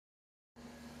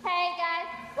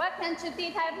Welcome to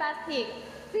Ditai Plastic.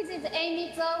 This is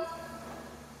Amy Zhou.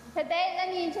 Today, let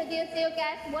me introduce you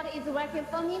guys what is vacuum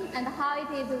forming and how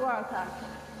it is worked.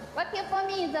 Vacuum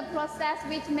forming is a process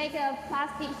which makes a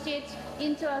plastic sheet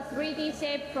into a 3D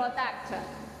shaped product,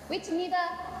 which needs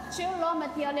two raw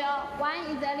materials. One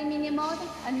is the aluminum mold,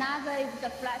 another is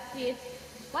the flat sheet.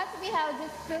 Once we have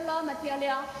this two raw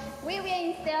material, we will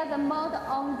install the mold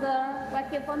on the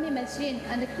vacuum forming machine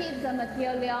and keep the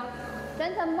material.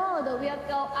 Then the mold will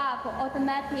go up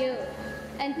automatically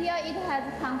until it has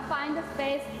confined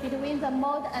space between the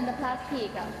mold and the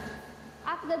plastic.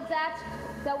 After that,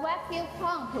 the vacuum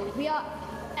pump will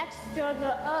extrude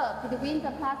the air between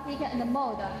the plastic and the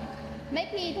mold,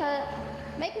 make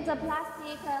the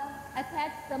plastic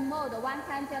attach the mold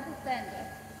 100%.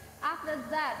 After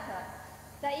that,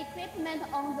 the equipment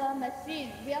on the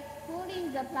machine will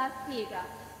cooling the plastic.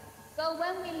 So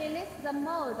when we release the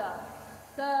mold,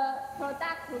 the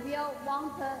product will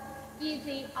want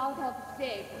easy out of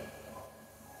shape.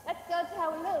 Let's go to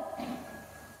have a look.